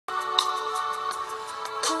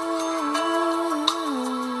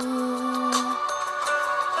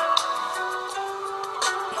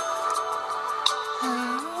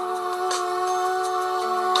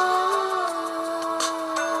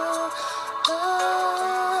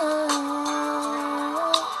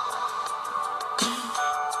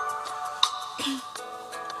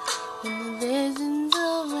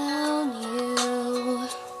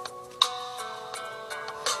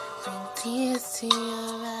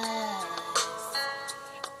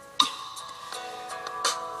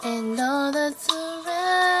and all that's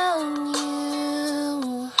around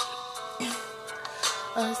you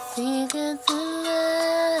are secrets and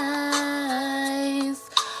lies.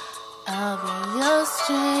 I'll be your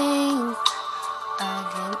strength, I'll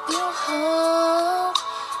give you hope,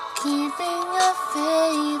 keeping your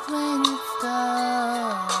faith when it's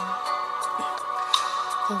dark.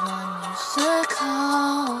 The one you should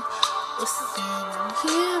call was sending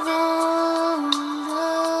you wrong.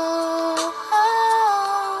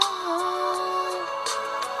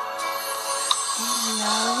 And I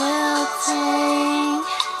will take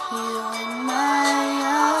you in my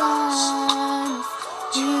arms,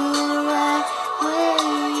 you right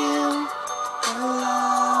where you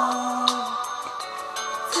belong.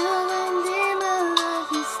 Till the day my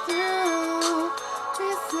life is through,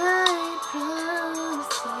 this I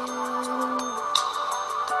promise you.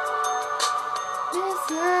 This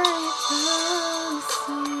I promise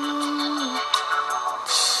you.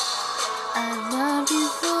 I love you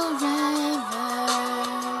forever.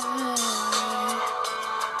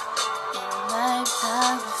 In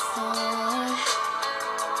lifetimes before,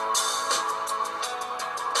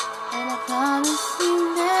 and I promise you